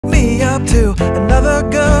up to another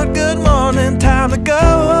good morning. Time to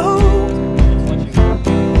go.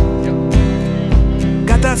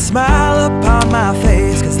 Got that smile upon my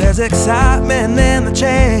face, 'cause there's excitement in the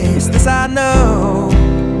chase. This I know.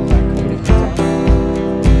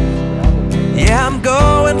 Yeah, I'm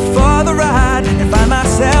going for the ride and find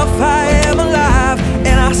myself I am alive,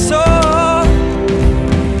 and I soar.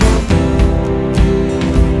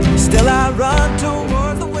 Still I run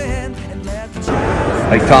towards the wind and let the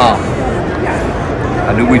child. Hey Tom,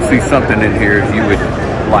 I knew we'd see something in here you would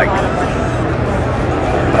like.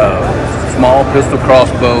 Small pistol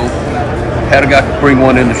crossbow. Had a guy bring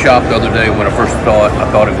one in the shop the other day. When I first saw it, I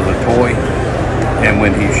thought it was a toy, and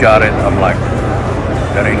when he shot it, I'm like,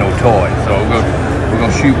 that ain't no toy. So we're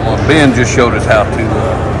gonna shoot one. Ben just showed us how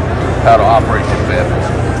to operate this weapon.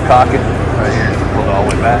 Cock it right here, pull it all the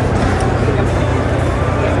way back.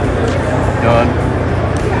 Done.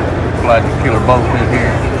 Slide the killer bolt in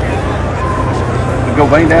here. We go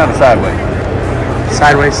vein down or sideways?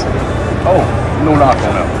 Sideways. Oh, no knock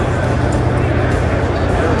on up.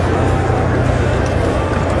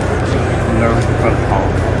 Nervous in front of the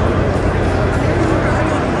phone.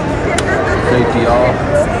 Safety off.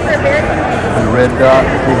 And the red dot,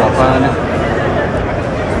 see if I find it.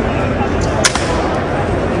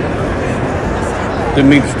 Didn't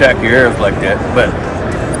mean to stack your arrows like that, but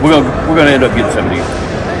we're gonna end up getting some of these.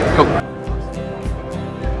 Go.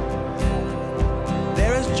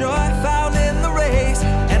 There is joy found in the race,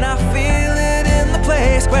 and I feel it in the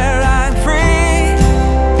place where I'm free.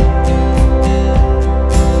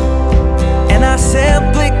 And I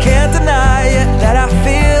simply can't deny it, that I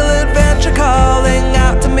feel adventure calling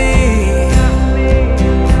out to me.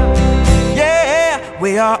 Yeah,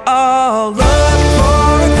 we are all looking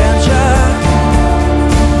for adventure.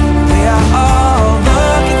 We are all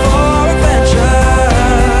looking for adventure.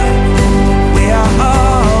 We are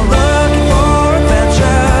all looking for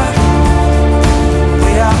adventure.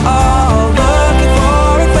 We are all looking for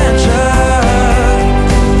adventure.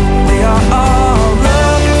 We are all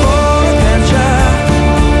looking for adventure.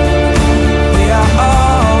 We are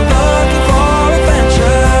all looking for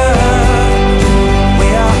adventure. We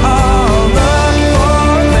are all looking for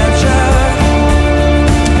adventure.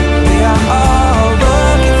 We are all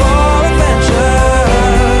looking for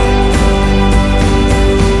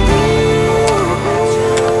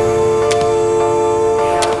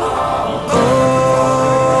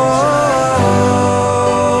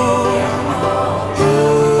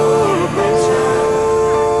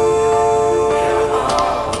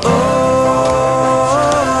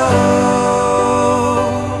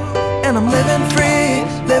and I'm living free,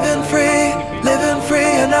 living free, living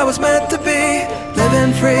free, and I was meant to be.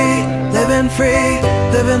 Living free, living free,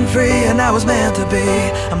 living free, and I was meant to be.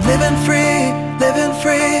 I'm living free, living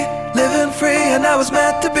free, living free, and I was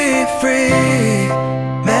meant to be free,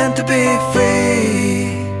 meant to be free.